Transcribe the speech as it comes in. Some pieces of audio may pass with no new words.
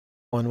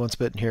Once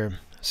bitten here.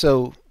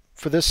 So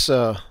for this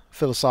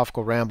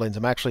philosophical ramblings,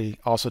 I'm actually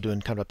also doing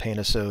kind of a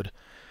paint-a-sode.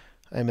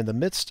 I'm in the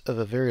midst of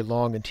a very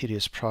long and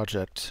tedious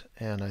project,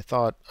 and I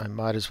thought I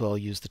might as well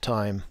use the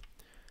time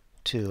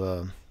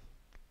to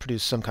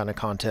produce some kind of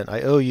content. I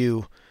owe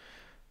you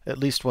at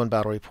least one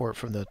battle report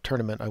from the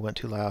tournament I went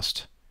to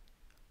last,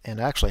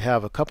 and I actually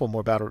have a couple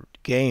more battle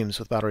games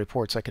with battle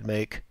reports I could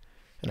make,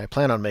 and I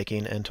plan on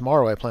making, and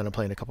tomorrow I plan on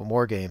playing a couple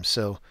more games.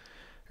 So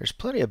there's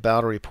plenty of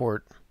battle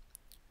report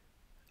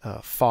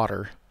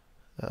fodder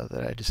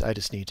that I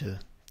just need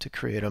to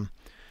create them.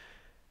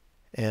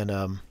 And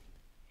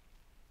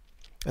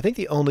I think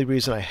the only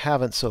reason I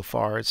haven't so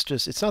far,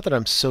 it's not that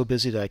I'm so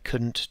busy that I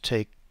couldn't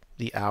take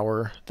the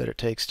hour that it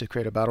takes to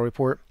create a battle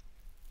report.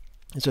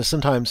 It's just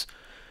sometimes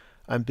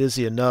I'm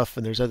busy enough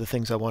and there's other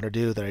things I want to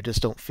do that I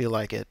just don't feel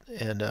like it.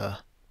 And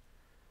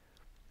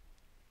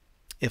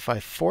if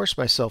I force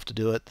myself to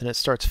do it, then it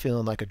starts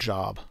feeling like a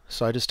job.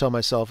 So I just tell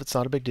myself it's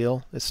not a big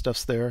deal. This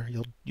stuff's there.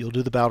 You'll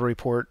do the battle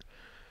report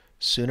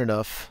soon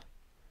enough,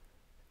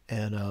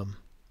 and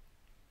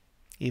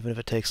even if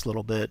it takes a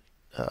little bit,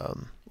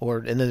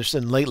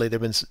 and lately there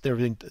have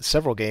been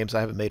several games I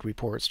haven't made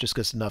reports just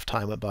because enough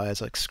time went by. I was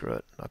like, screw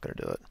it, I'm not going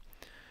to do it.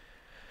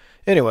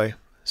 Anyway,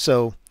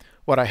 so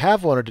what I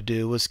have wanted to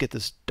do was get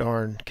this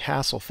darn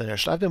castle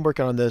finished. I've been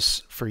working on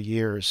this for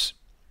years.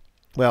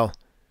 Well,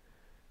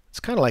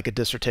 it's kind of like a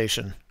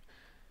dissertation.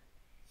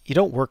 You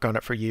don't work on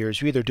it for years.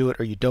 You either do it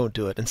or you don't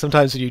do it. And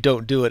sometimes when you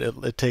don't do it,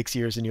 it takes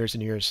years and years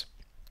and years.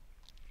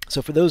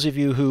 So for those of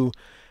you who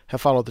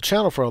have followed the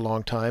channel for a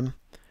long time,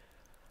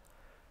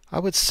 I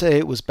would say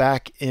it was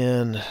back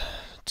in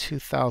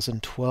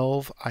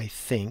 2012, I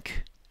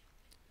think,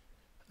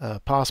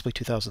 possibly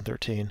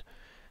 2013,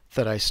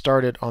 that I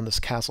started on this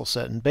castle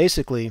set. And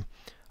basically,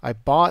 I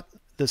bought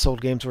this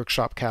old Games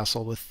Workshop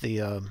castle with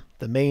the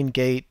main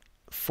gate,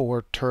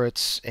 4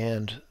 turrets,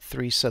 and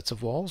 3 sets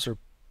of walls, or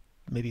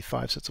maybe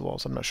 5 sets of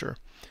walls. I'm not sure.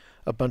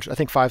 I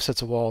think 5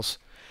 sets of walls.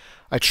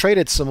 I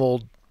traded some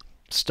old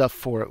stuff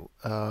for it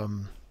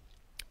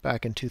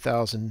back in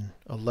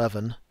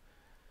 2011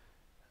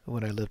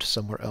 when I lived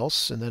somewhere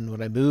else, and then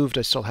when I moved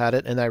I still had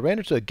it, and I ran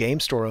into a game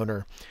store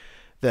owner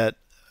that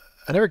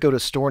I never go to a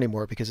store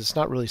anymore because it's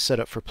not really set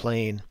up for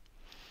playing,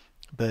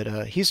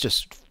 but he's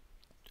just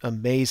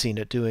amazing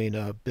at doing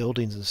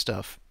buildings and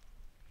stuff.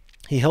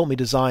 He helped me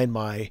design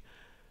my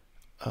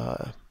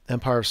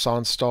Empire of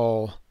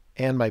Sonstal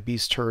and my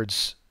Beast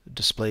Herds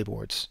display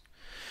boards.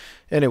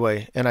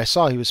 Anyway, and I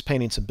saw he was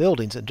painting some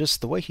buildings, and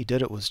just the way he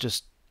did it was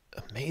just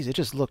amazing. It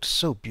just looked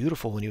so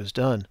beautiful when he was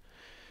done.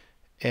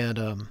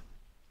 And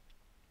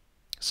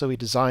so he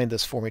designed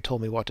this for me,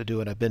 told me what to do,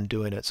 and I've been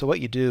doing it. So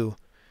what you do,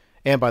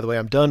 and by the way,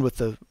 I'm done with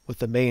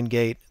the main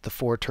gate, the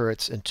 4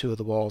 turrets, and 2 of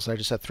the walls. I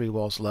just have 3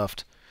 walls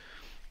left.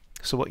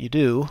 So what you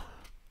do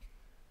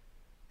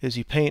is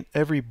you paint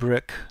every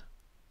brick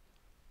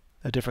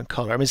a different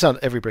color. I mean, it's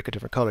not every brick a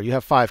different color. You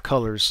have 5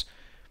 colors,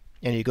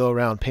 and you go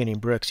around painting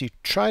bricks. You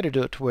try to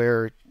do it to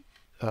where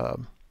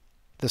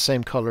the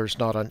same color is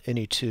not on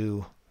any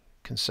 2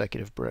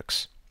 consecutive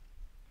bricks.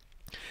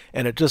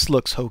 And it just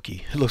looks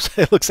hokey.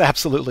 It looks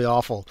absolutely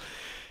awful.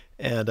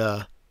 And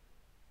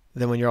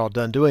then when you're all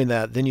done doing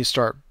that, then you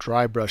start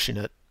dry brushing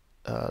it,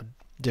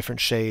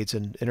 different shades,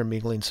 and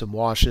intermingling some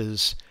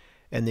washes,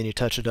 and then you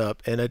touch it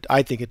up. And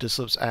I think it just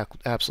looks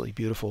absolutely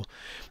beautiful.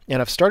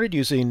 And I've started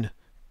using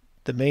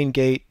the main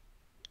gate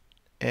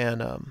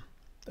and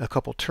a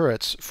couple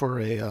turrets for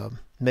a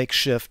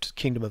makeshift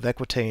Kingdom of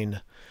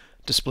Equitaine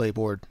display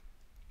board.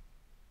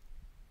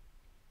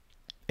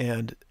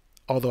 And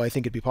although I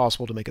think it'd be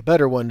possible to make a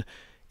better one,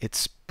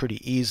 it's pretty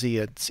easy.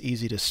 It's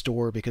easy to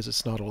store because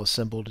it's not all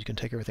assembled. You can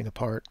take everything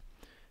apart.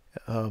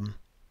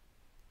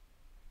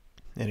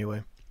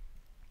 Anyway,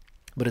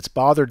 but it's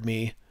bothered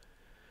me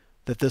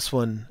that this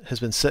one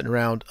has been sitting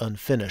around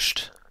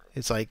unfinished.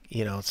 It's like,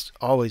 it's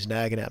always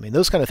nagging at me. And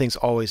those kind of things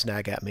always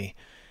nag at me.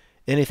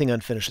 Anything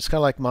unfinished. It's kind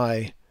of like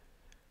my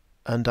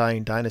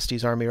Undying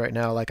Dynasties army right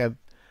now. Like I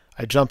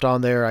jumped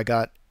on there. I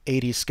got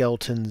 80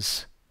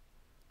 skeletons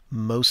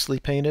mostly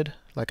painted.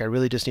 Like I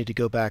really just need to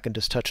go back and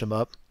just touch them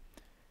up.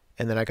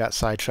 And then I got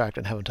sidetracked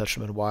and haven't touched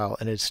them in a while.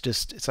 And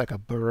it's like a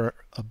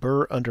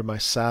burr under my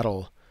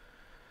saddle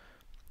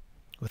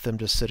with them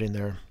just sitting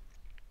there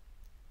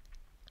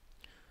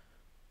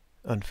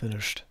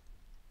unfinished.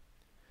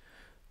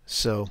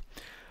 So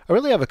I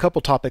really have a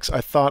couple topics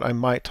I thought I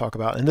might talk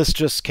about, and this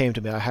just came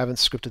to me. I haven't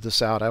scripted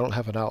this out. I don't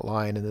have an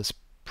outline, and this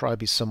probably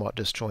be somewhat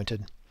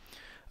disjointed.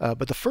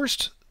 But the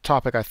first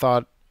topic I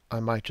thought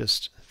I might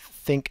just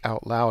think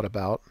out loud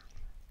about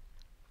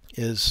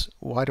is,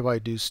 why do I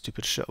do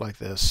stupid shit like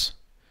this?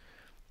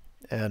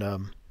 And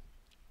when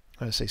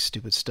I say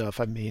stupid stuff,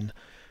 I mean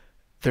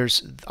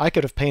I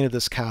could have painted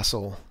this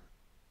castle,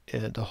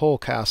 the whole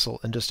castle,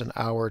 in just an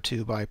hour or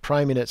 2 by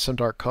priming it some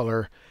dark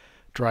color,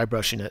 dry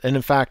brushing it. And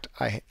in fact,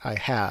 I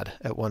had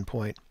at one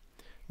point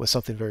with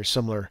something very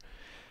similar.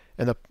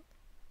 And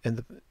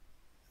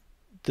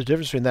the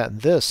difference between that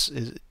and this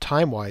is,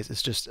 time-wise,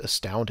 is just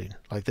astounding.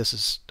 Like, this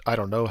is, I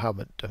don't know how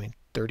much, I mean,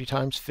 30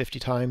 times, 50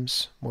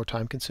 times more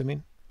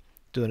time-consuming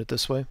doing it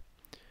this way.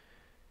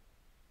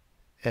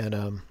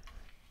 And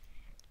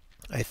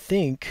I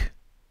think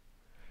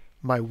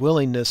my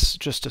willingness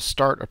just to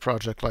start a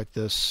project like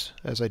this,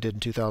 as I did in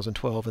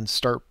 2012, and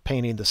start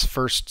painting this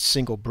first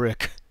single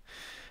brick,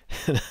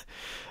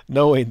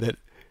 knowing that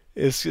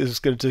it's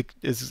going to take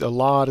is a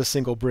lot of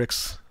single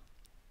bricks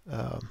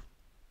um,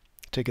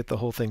 to get the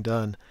whole thing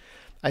done.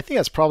 I think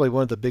that's probably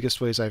one of the biggest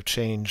ways I've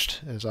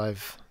changed as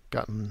I've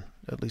gotten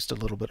at least a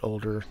little bit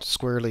older,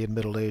 squarely in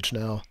middle age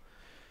now.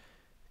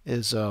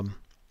 Is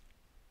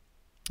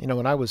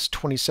when I was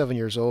 27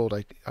 years old,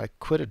 I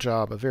quit a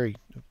job,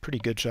 pretty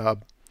good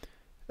job,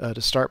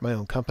 to start my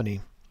own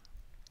company.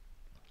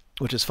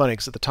 Which is funny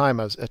because at the time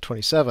I was at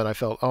 27, I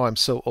felt, oh, I'm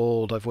so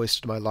old, I've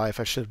wasted my life,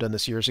 I should have done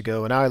this years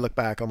ago. And now I look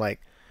back, I'm like,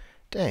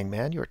 dang,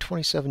 man, you were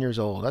 27 years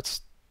old.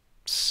 That's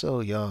so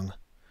young.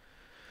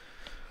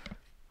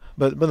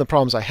 But one of the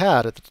problems I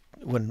had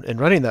when in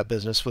running that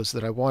business was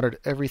that I wanted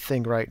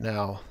everything right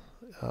now.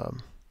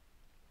 Um,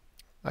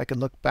 I can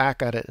look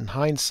back at it in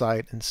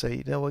hindsight and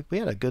say, we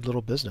had a good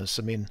little business.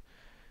 I mean,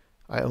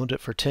 I owned it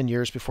for 10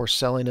 years before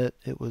selling it.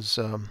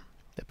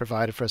 It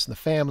provided for us and the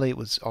family. It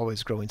was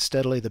always growing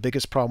steadily. The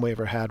biggest problem we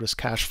ever had was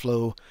cash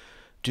flow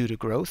due to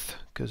growth,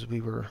 because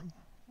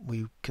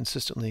we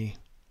consistently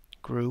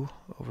grew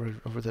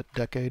over the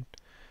decade.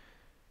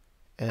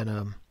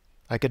 And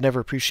I could never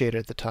appreciate it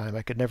at the time.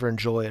 I could never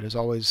enjoy it. It was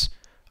always,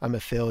 I'm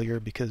a failure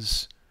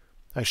because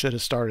I should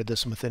have started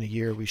this, and within a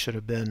year we should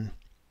have been,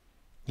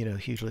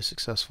 hugely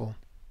successful.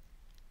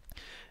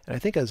 And I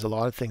think as a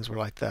lot of things were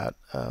like that.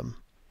 I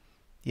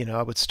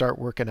would start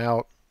working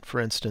out, for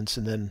instance,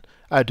 and then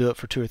I'd do it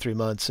for 2 or 3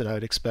 months, and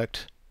I'd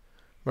expect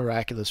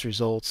miraculous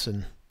results.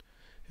 And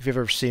if you've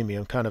ever seen me,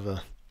 I'm kind of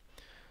a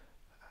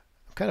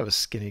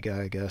skinny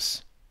guy, I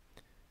guess.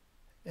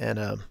 And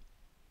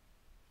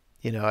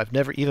I've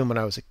never, even when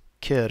I was a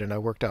kid and I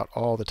worked out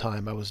all the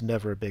time, I was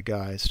never a big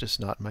guy. It's just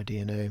not in my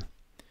DNA.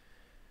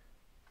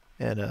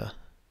 And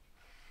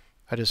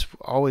I just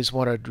always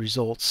wanted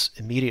results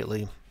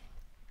immediately.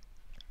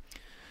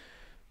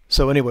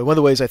 So anyway, one of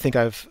the ways I think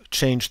I've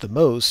changed the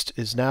most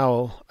is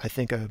now I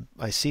think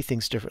I see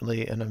things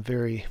differently, and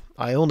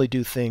I only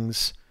do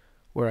things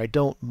where I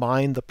don't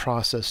mind the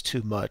process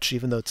too much,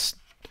 even though it's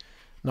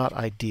not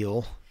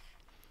ideal.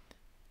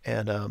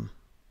 And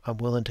I'm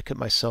willing to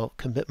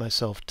commit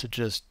myself to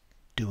just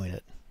doing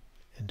it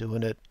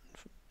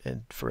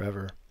and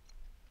forever.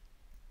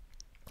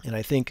 And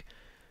I think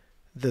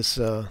this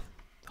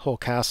whole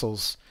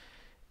castles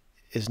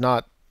is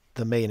not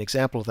the main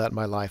example of that in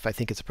my life. I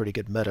think it's a pretty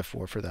good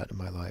metaphor for that in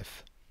my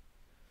life.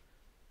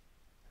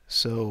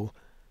 So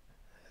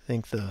I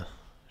think the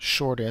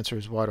short answer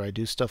is, why do I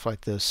do stuff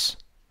like this?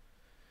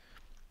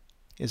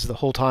 Is the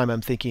whole time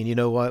I'm thinking, you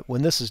know what,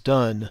 when this is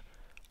done,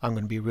 I'm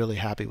going to be really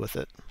happy with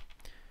it.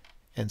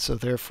 And so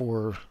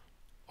therefore,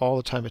 all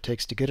the time it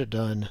takes to get it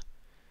done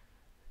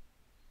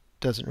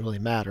doesn't really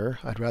matter.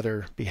 I'd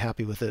rather be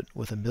happy with it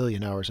with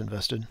 1,000,000 hours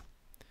invested.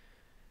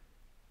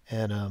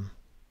 And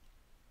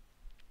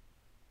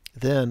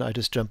then I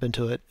just jump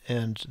into it,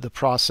 and the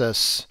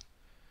process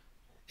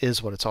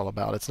is what it's all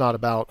about. It's not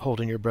about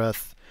holding your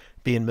breath,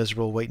 being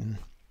miserable, waiting,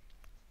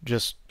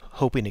 just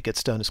hoping it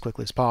gets done as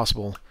quickly as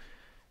possible.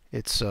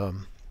 It's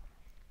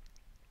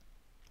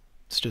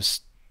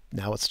just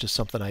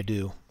something I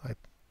do. I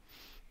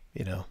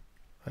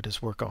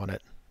just work on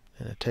it,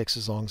 and it takes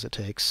as long as it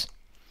takes.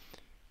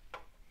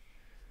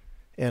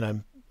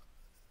 And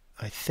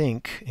I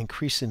think,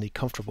 increasingly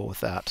comfortable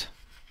with that,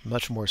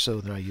 much more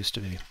so than I used to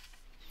be.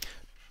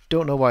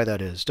 Don't know why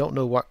that is. Don't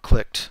know what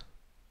clicked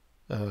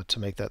to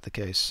make that the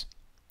case.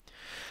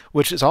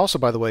 Which is also,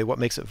 by the way, what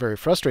makes it very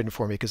frustrating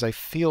for me, because I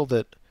feel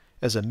that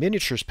as a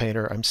miniatures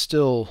painter, I'm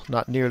still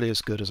not nearly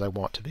as good as I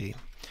want to be.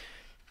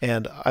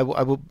 And I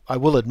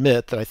will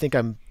admit that I think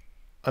I'm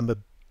a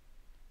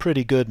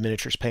pretty good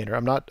miniatures painter.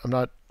 I'm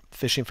not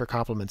fishing for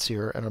compliments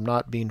here, and I'm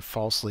not being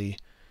falsely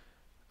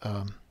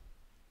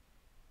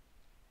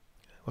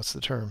what's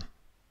the term?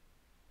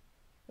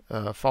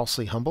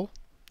 Falsely humble.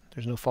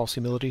 There's no false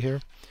humility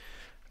here.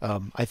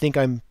 I think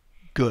I'm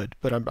good,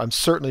 but I'm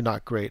certainly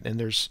not great.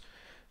 And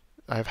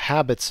I have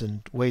habits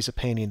and ways of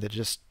painting that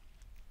just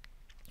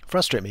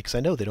frustrate me, because I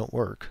know they don't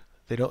work.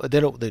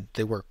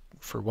 They work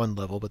for one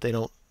level, but they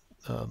don't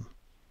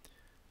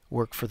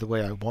work for the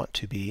way I want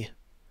to be.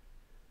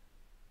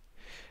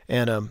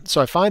 And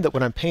so I find that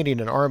when I'm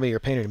painting an army or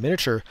painting a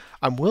miniature,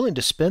 I'm willing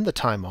to spend the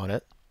time on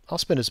it. I'll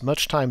spend as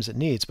much time as it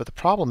needs, but the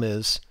problem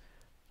is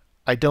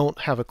I don't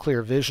have a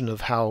clear vision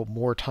of how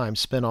more time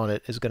spent on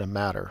it is going to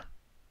matter,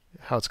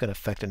 how it's going to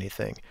affect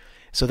anything.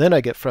 So then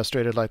I get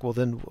frustrated, like, well,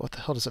 then what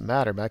the hell does it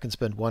matter? I can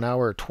spend 1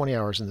 hour or 20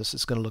 hours in this.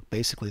 It's going to look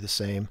basically the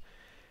same.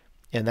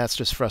 And that's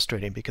just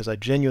frustrating, because I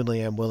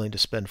genuinely am willing to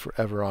spend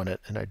forever on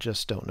it, and I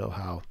just don't know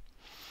how.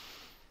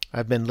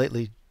 I've been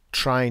lately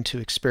trying to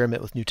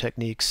experiment with new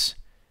techniques,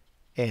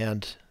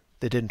 and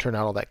they didn't turn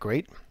out all that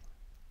great.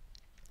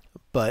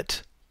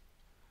 But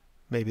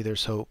maybe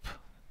there's hope,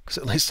 because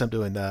at least I'm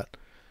doing that.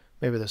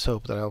 Maybe there's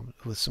hope that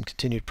with some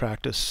continued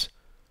practice,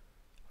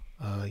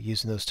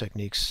 using those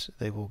techniques,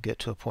 they will get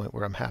to a point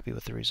where I'm happy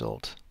with the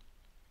result.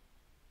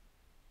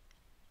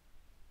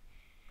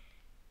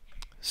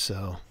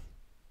 So,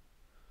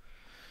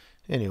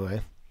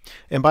 anyway.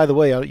 And by the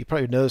way, you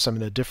probably notice I'm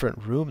in a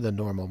different room than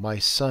normal. My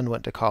son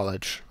went to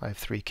college. I have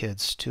 3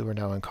 kids. 2 are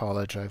now in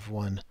college. I have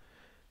one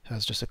who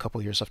has just a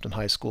couple years left in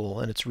high school.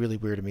 And it's really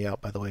weirded me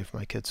out, by the way, for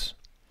my kids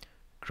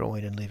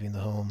growing and leaving the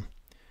home.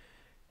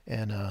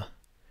 And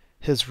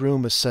his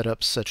room is set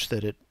up such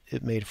that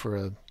it made for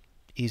a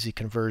easy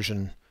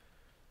conversion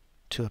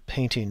to a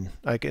painting.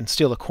 I can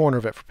steal a corner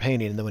of it for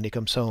painting, and then when he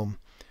comes home,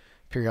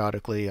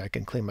 periodically I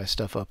can clean my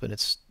stuff up, and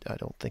I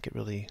don't think it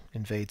really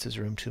invades his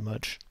room too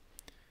much.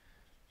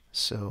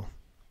 So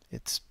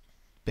it's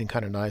been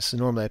kind of nice.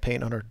 Normally I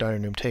paint on our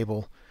dining room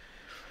table,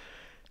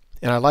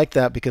 and I like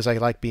that because I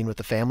like being with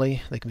the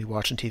family. They can be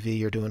watching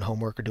TV or doing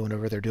homework or doing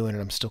whatever they're doing,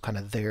 and I'm still kind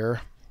of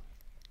there.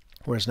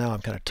 Whereas now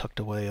I'm kind of tucked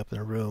away up in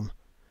a room.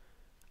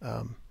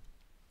 I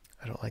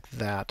don't like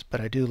that, but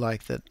I do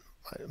like that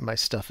my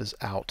stuff is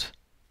out.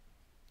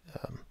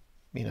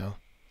 You know,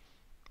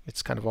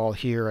 it's kind of all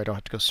here. I don't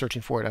have to go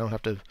searching for it. I don't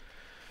have to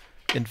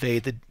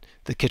invade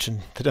the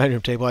kitchen, the dining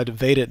room table. I'd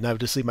invade it and I would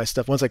just leave my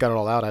stuff. Once I got it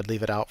all out, I'd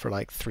leave it out for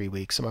like 3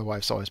 weeks. And my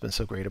wife's always been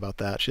so great about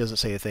that. She doesn't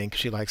say a thing.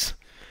 She likes,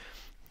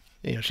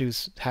 she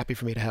was happy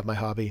for me to have my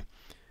hobby.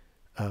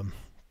 But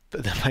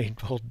then my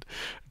whole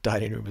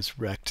dining room is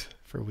wrecked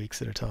for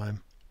weeks at a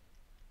time.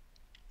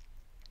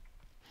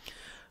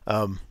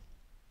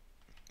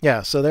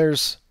 Yeah, so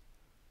there's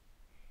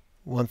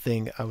one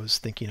thing I was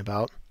thinking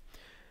about.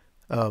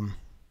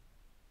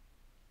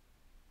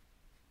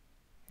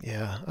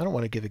 Yeah, I don't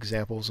want to give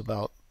examples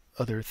about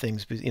other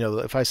things. But,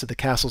 if I said the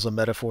castle's a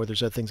metaphor,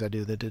 there's other things I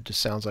do that it just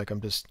sounds like I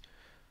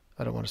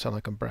don't want to sound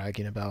like I'm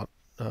bragging about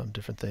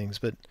different things.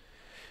 But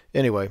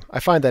anyway, I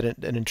find that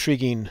an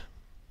intriguing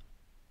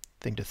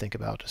thing to think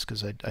about just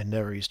because I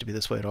never used to be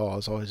this way at all. I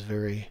was always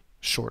very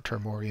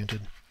short-term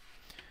oriented.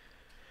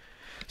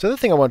 So the other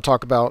thing I want to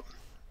talk about,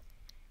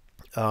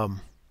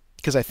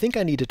 because I think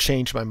I need to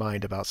change my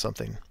mind about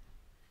something.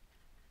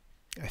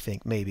 I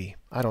think maybe.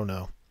 I don't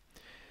know.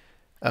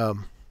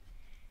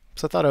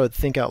 So I thought I would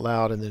think out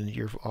loud, and then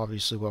you're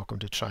obviously welcome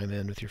to chime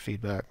in with your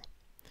feedback.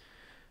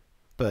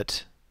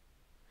 But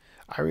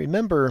I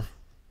remember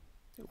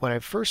when I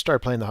first started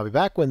playing the hobby,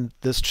 back when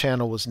this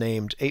channel was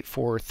named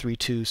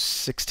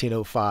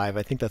 84321605,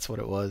 I think that's what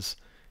it was.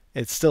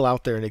 It's still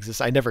out there and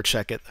exists. I never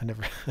check it. I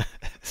never,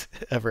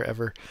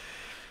 ever.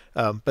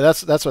 But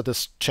that's what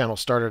this channel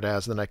started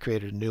as, and then I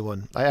created a new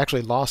one. I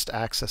actually lost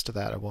access to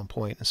that at one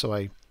point, and so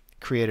I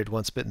created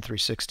Once Bitten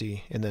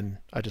 360, and then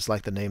I just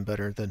like the name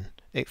better than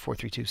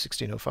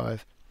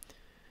 84321605.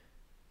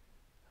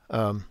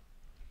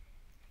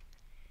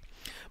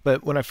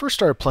 But when I first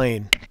started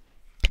playing,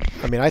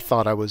 I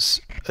thought I was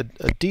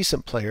a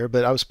decent player,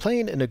 but I was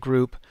playing in a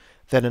group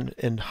that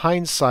in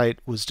hindsight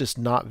was just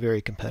not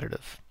very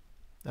competitive.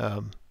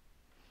 A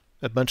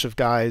bunch of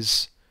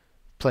guys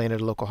playing at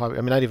a local hobby.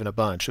 Not even a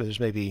bunch. There's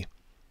maybe,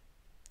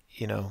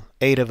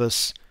 8 of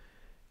us,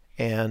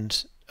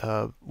 and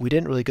we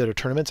didn't really go to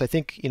tournaments. I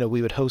think,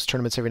 we would host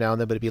tournaments every now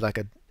and then, but it'd be like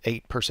an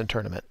 8-person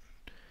tournament.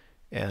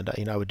 And,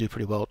 I would do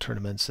pretty well at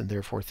tournaments and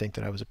therefore think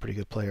that I was a pretty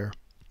good player.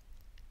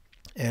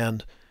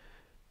 And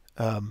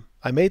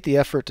I made the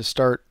effort to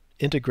start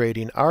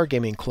integrating our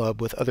gaming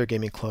club with other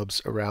gaming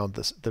clubs around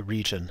the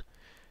region.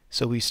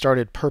 So we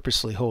started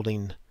purposely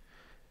holding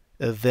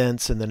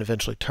events and then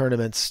eventually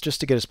tournaments just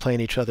to get us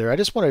playing each other. It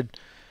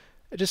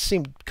just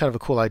seemed kind of a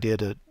cool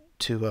idea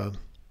to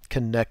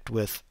connect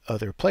with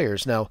other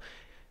players. Now,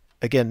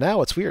 again,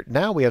 now it's weird.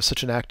 Now we have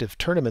such an active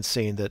tournament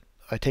scene that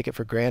I take it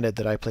for granted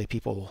that I play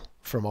people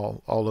from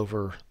all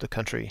over the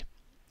country.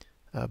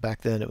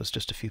 Back then it was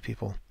just a few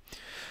people.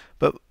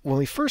 But when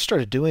we first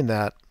started doing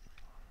that,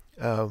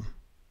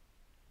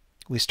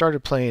 we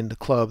started playing the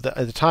club.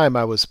 At the time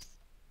I was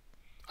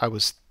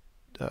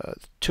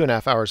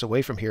 2.5 hours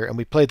away from here, and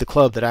we played the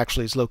club that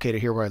actually is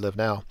located here where I live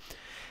now.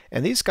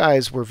 And these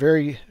guys were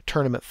very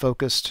tournament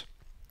focused.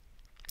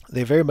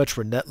 They very much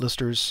were net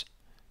listers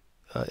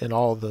in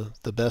all the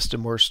best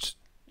and worst,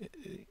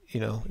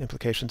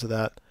 implications of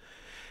that.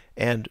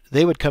 And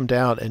they would come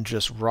down and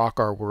just rock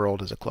our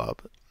world as a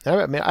club.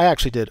 I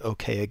actually did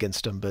okay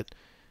against them, but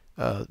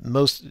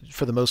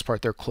for the most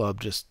part, their club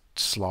just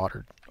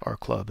slaughtered our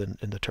club in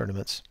the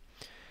tournaments.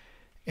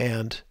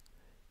 And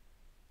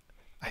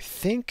I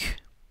think,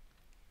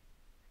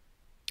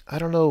 I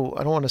don't know,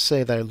 I don't want to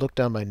say that I looked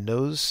down my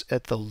nose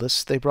at the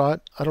lists they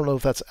brought. I don't know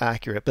if that's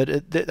accurate, but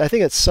I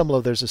think at some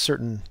level there's a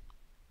certain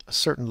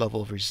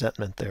level of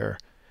resentment there.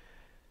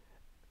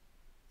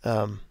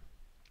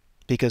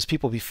 Because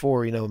people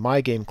before,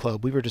 my game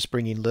club, we were just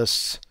bringing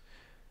lists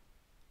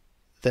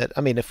that,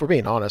 if we're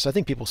being honest, I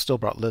think people still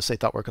brought lists they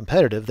thought were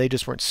competitive. They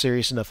just weren't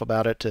serious enough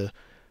about it to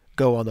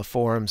go on the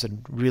forums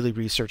and really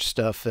research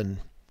stuff and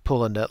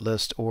pull a net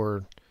list,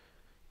 or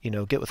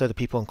get with other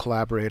people and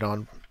collaborate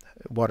on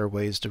what are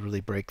ways to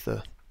really break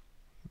the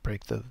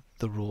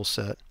rule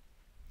set.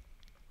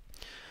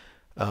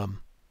 But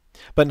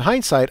in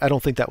hindsight, I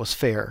don't think that was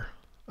fair.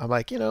 I'm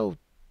like,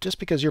 just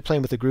because you're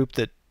playing with a group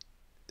that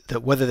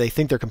whether they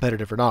think they're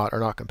competitive or not, are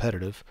not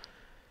competitive,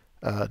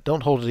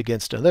 don't hold it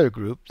against another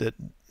group that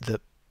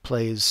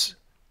plays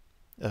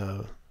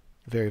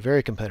very,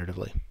 very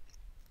competitively.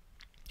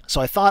 So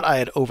I thought I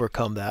had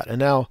overcome that, and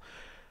now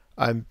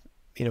I'm,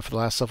 for the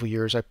last several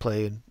years, I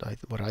play in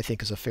what I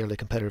think is a fairly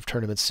competitive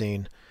tournament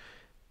scene,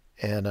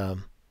 and I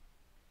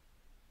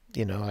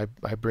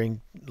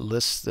bring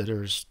lists that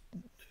are,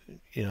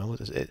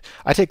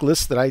 I take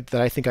lists that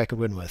I think I could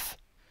win with,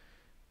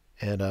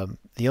 and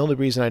the only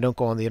reason I don't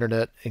go on the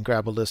internet and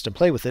grab a list and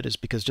play with it is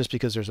because just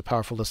because there's a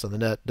powerful list on the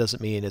net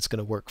doesn't mean it's going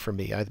to work for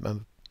me. I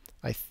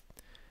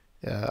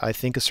I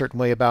think a certain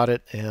way about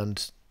it,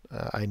 and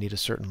I need a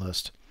certain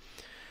list.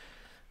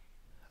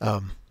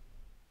 Um,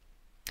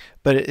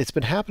 but it's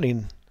been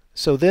happening.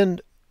 So then,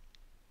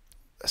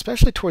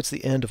 especially towards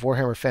the end of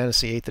Warhammer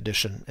Fantasy 8th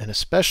Edition, and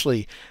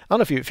especially, I don't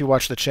know if you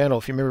watch the channel,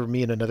 if you remember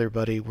me and another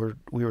buddy, we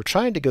were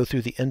trying to go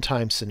through the end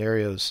time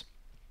scenarios,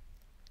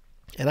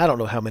 and I don't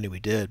know how many we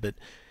did, but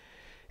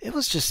it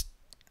was just,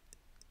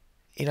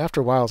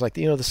 after a while, it's like,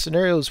 the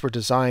scenarios were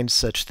designed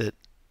such that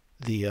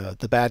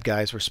the bad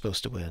guys were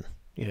supposed to win,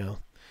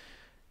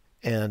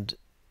 and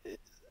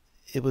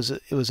it was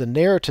a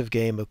narrative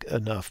game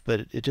enough,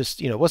 but it just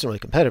it wasn't really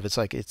competitive. It's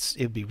like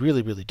it'd be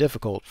really, really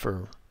difficult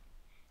for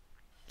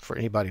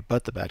anybody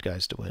but the bad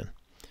guys to win.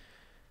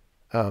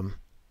 Um,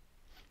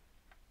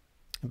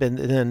 but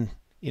then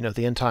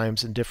the end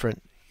times and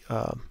different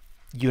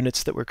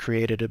units that were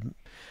created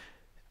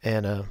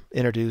and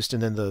introduced,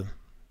 and then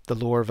the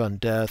lore of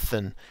undeath,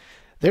 and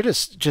they're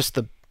just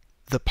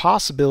the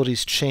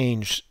possibilities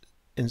change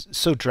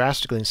so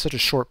drastically in such a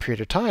short period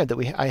of time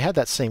that I had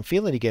that same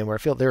feeling again, where I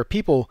feel there are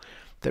people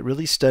that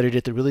really studied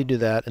it, that really knew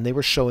that, and they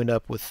were showing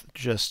up with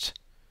just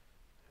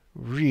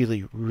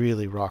really,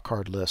 really rock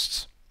hard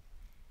lists.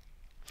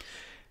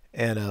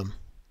 And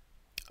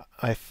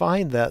I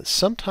find that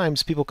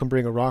sometimes people can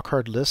bring a rock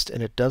hard list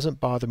and it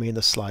doesn't bother me in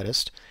the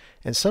slightest,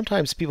 and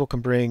sometimes people can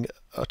bring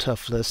a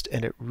tough list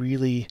and it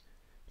really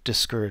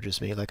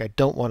discourages me. Like, I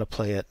don't want to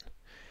play it.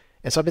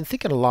 And so I've been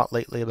thinking a lot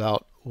lately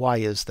about why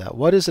is that?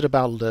 What is it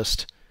about a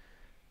list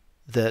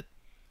that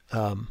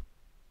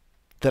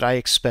that I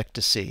expect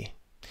to see?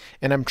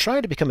 And I'm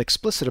trying to become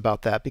explicit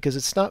about that, because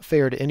it's not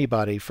fair to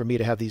anybody for me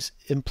to have these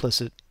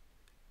implicit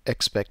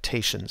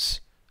expectations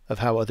of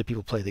how other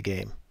people play the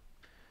game.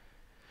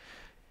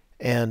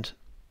 And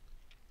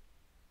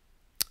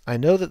I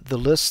know that the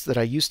lists that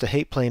I used to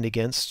hate playing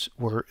against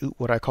were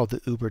what I called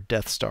the Uber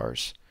Death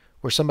Stars,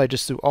 where somebody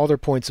just threw all their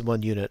points in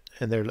one unit,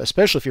 and they're,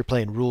 especially if you're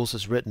playing rules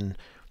as written,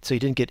 so you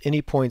didn't get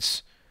any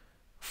points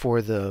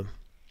for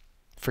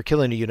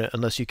killing a unit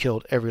unless you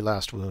killed every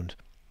last wound.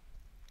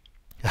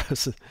 That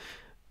was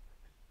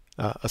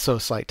a so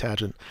slight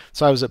tangent.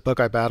 So I was at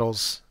Buckeye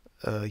Battles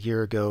a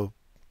year ago.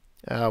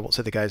 I won't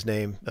say the guy's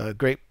name.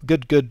 Great,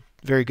 good,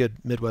 very good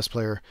Midwest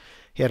player.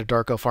 He had a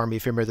Dark Elf army,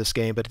 if you remember this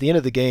game. But at the end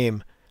of the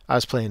game, I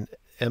was playing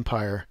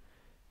Empire,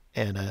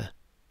 and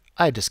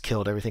I just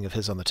killed everything of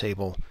his on the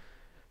table.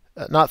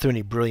 Not through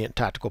any brilliant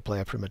tactical play.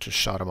 I pretty much just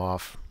shot him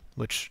off,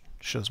 which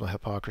shows my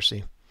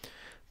hypocrisy.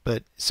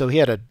 But so he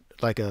had a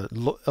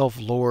elf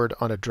lord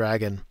on a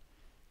dragon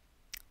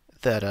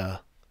that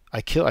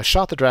I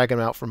shot the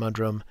dragon out from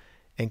under him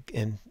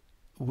and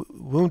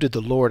wounded the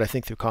lord, I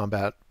think, through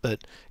combat,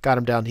 but got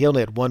him down. He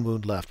only had one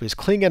wound left, but he was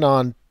clinging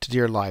on to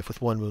dear life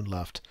with one wound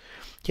left.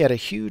 He had a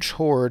huge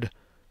horde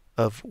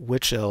of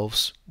witch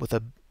elves with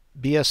a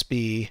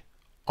BSB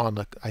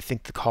on I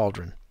think the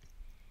cauldron.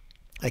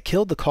 I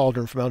killed the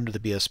cauldron from under the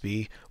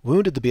BSB,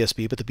 wounded the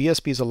BSB, but the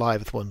BSB is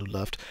alive with one wound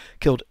left.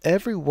 Killed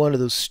every one of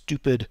those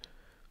stupid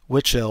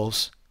witch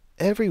elves.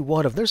 Every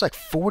one of them. There's like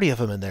 40 of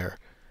them in there,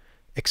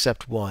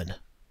 except one.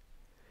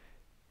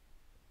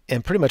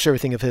 And pretty much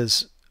everything of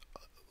his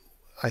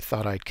I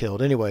thought I'd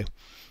killed. Anyway,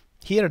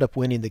 he ended up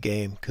winning the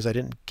game because I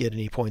didn't get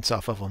any points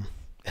off of him.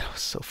 I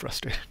was so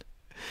frustrated.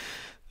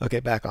 Okay,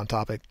 back on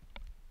topic.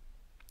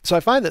 So I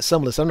find that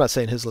some lists, I'm not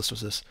saying his list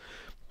was this,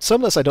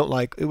 some lists I don't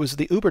like. It was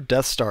the Uber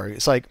Death Star.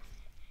 It's like,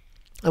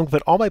 I'm going to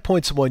put all my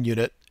points in one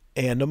unit,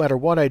 and no matter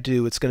what I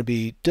do, it's going to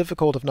be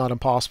difficult, if not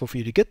impossible, for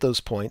you to get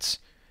those points.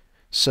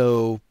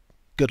 So,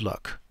 good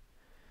luck.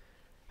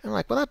 And I'm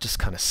like, well, that just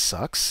kind of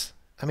sucks.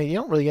 I mean, you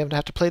don't really even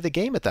have to play the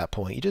game at that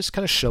point. You just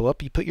kind of show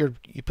up, you put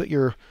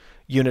your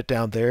unit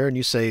down there, and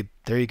you say,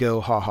 there you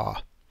go, ha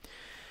ha.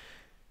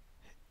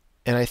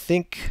 And I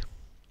think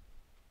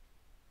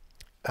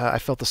I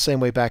felt the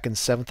same way back in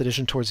 7th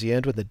edition towards the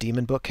end when the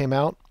Demon book came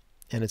out.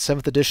 And in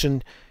 7th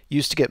edition, you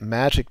used to get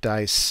magic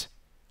dice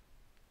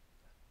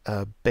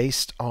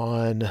based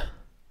on,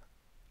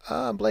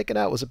 I'm blanking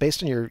out, was it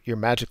based on your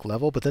magic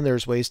level? But then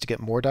there's ways to get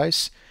more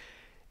dice.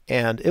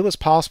 And it was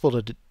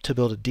possible to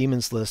build a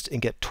demons list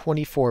and get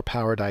 24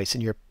 power dice,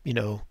 and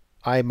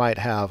I might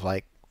have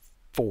like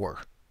 4,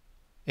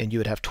 and you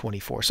would have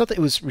 24. Something,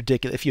 it was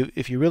ridiculous.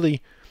 If you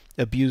really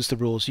abuse the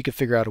rules, you could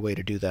figure out a way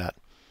to do that.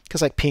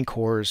 Because like pink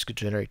horrors could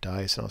generate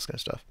dice and all this kind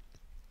of stuff.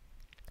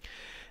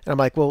 And I'm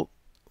like, well,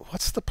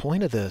 what's the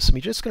point of this? I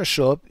mean, you're just going to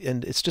show up,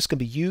 and it's just going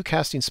to be you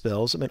casting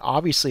spells. I mean,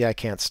 obviously I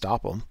can't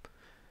stop them.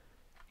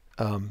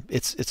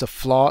 It's a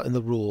flaw in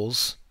the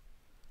rules,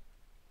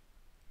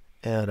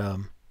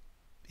 and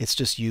it's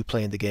just you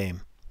playing the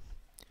game.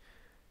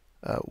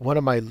 One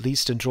of my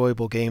least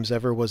enjoyable games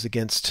ever was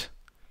against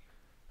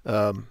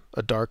a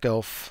Dark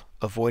Elf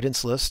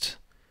avoidance list.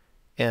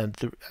 And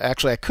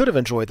actually, I could have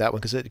enjoyed that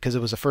one because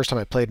it was the first time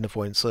I played an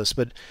avoidance list,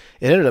 but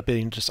it ended up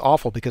being just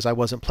awful because I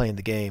wasn't playing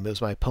the game. It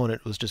was my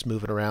opponent was just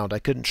moving around. I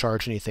couldn't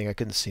charge anything. I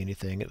couldn't see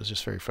anything. It was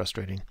just very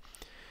frustrating.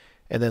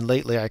 And then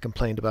lately, I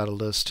complained about a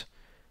list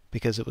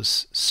because it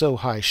was so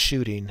high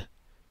shooting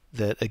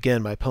that,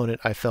 again, my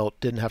opponent, I felt,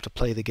 didn't have to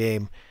play the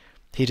game.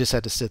 He just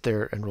had to sit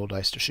there and roll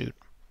dice to shoot.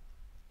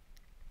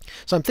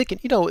 So I'm thinking,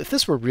 if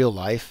this were real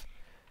life,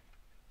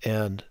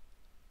 and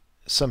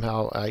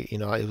somehow I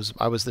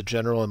was the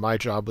general, and my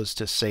job was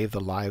to save the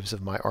lives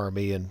of my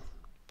army and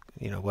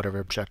whatever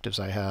objectives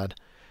I had.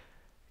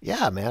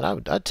 Yeah, man,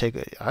 I'd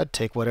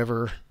take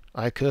whatever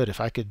I could if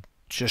I could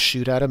just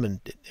shoot at them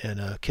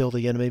and kill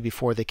the enemy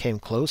before they came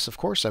close. Of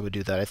course, I would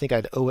do that. I think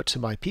I'd owe it to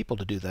my people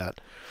to do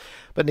that.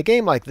 But in a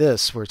game like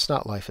this, where it's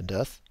not life and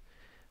death,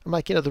 I'm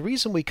like, the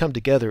reason we come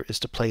together is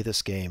to play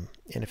this game.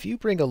 And if you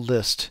bring a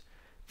list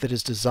that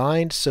is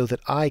designed so that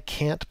I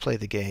can't play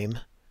the game,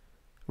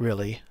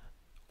 really,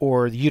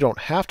 or you don't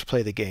have to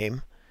play the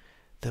game,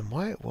 then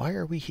why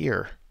are we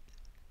here?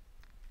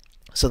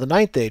 So the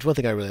Ninth Age, one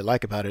thing I really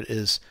like about it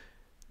is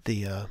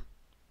the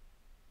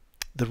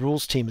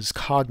rules team is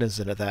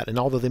cognizant of that, and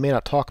although they may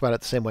not talk about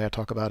it the same way I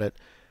talk about it,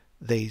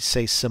 they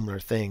say similar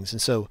things.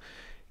 And so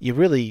you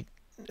really,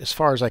 as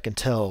far as I can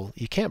tell,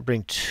 you can't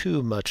bring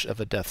too much of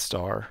a Death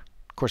Star.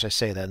 Of course I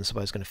say that and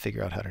somebody's going to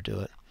figure out how to do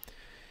it.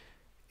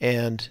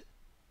 And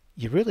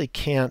you really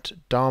can't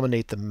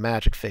dominate the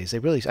magic phase.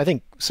 I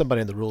think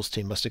somebody in the rules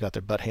team must have got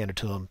their butt handed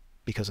to them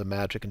because of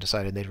magic and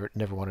decided they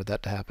never wanted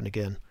that to happen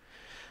again.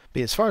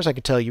 But as far as I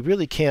can tell, you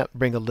really can't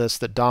bring a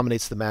list that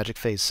dominates the magic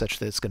phase such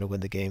that it's going to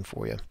win the game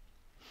for you.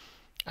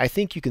 I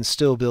think you can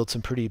still build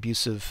some pretty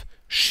abusive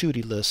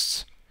shooty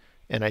lists,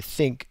 and I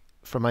think,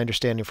 from my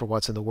understanding for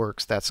what's in the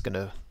works, that's going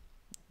to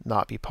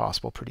not be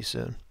possible pretty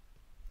soon.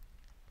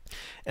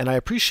 And I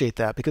appreciate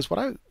that because what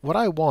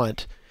I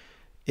want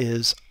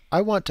is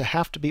I want to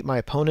have to beat my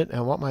opponent, and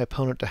I want my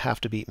opponent to have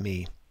to beat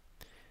me.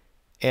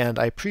 And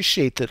I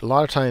appreciate that a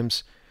lot of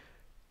times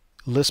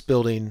list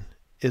building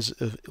is,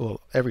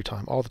 well, every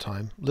time, all the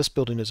time, list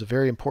building is a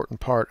very important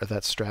part of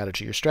that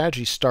strategy. Your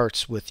strategy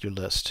starts with your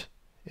list,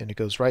 and it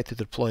goes right through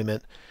the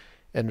deployment.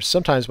 And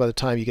sometimes by the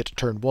time you get to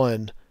turn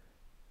one,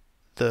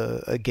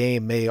 a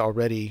game may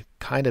already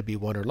kind of be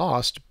won or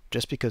lost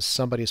just because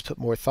somebody has put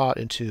more thought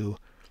into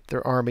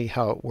their army,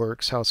 how it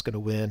works, how it's going to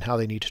win, how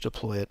they need to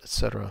deploy it,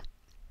 etc.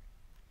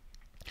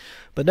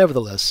 But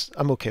nevertheless,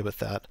 I'm okay with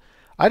that.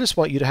 I just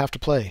want you to have to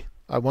play.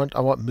 I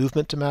want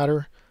movement to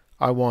matter.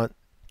 I want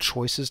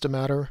choices to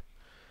matter.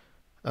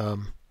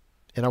 And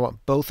I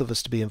want both of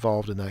us to be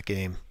involved in that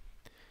game.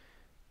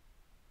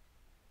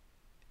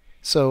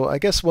 So I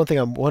guess one thing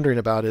I'm wondering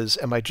about is,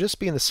 am I just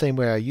being the same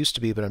way I used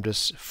to be, but I'm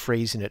just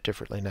phrasing it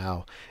differently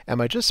now?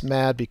 Am I just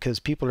mad because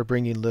people are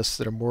bringing lists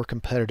that are more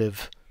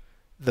competitive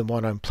than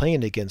what I'm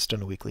playing against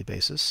on a weekly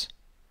basis?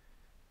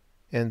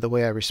 And the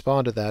way I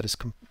respond to that is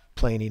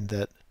complaining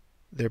that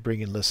they're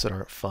bringing lists that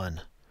aren't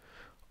fun.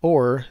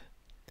 Or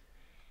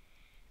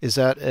is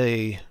that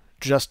a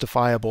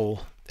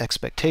justifiable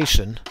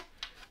expectation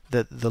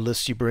that the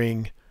lists you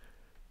bring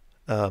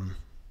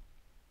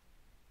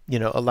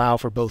allow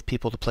for both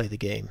people to play the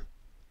game?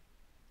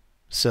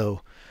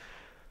 So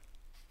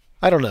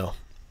I don't know.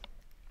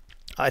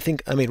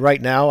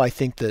 Right now I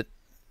think that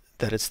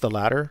it's the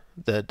latter,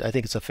 that I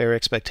think it's a fair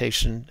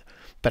expectation,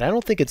 but I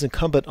don't think it's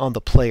incumbent on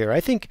the player. I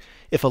think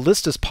if a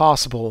list is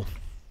possible,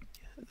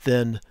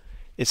 then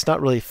it's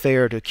not really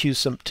fair to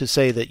accuse them to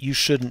say that you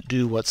shouldn't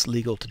do what's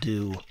legal to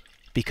do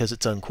because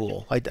it's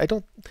uncool. I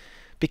don't,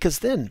 because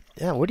then,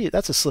 yeah,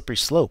 that's a slippery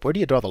slope. Where do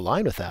you draw the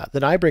line with that?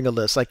 Then I bring a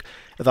list, like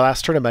the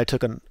last tournament I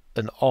took an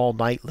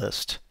all-night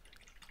list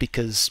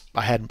because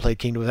I hadn't played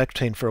Kingdom of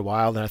Ectane for a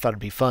while and I thought it'd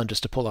be fun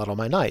just to pull out all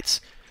my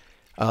knights.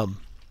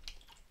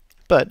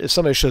 But if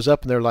somebody shows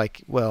up and they're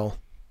like, well,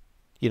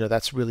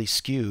 that's really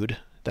skewed,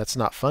 that's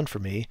not fun for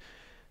me,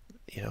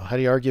 how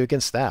do you argue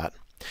against that?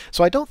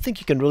 So I don't think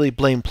you can really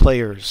blame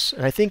players.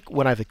 And I think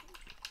when I've,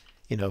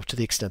 to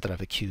the extent that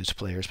I've accused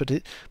players, but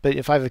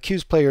if I've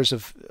accused players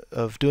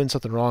of doing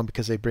something wrong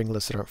because they bring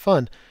lists that aren't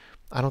fun,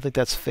 I don't think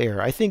that's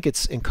fair. I think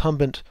it's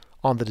incumbent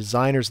on the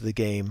designers of the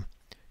game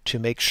to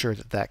make sure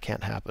that that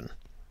can't happen.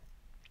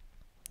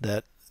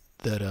 That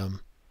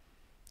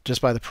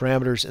just by the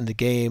parameters in the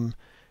game,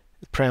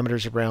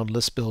 parameters around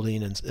list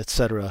building, and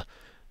etc.,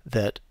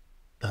 that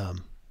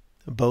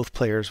both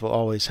players will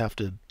always have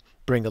to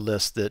bring a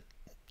list that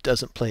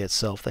doesn't play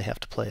itself. They have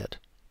to play it.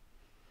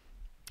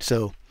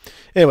 So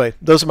anyway,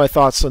 those are my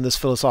thoughts on this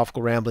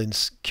philosophical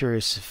ramblings.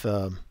 Curious if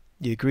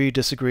you agree,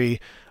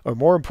 disagree, or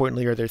more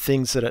importantly, are there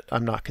things that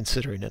I'm not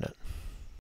considering in it?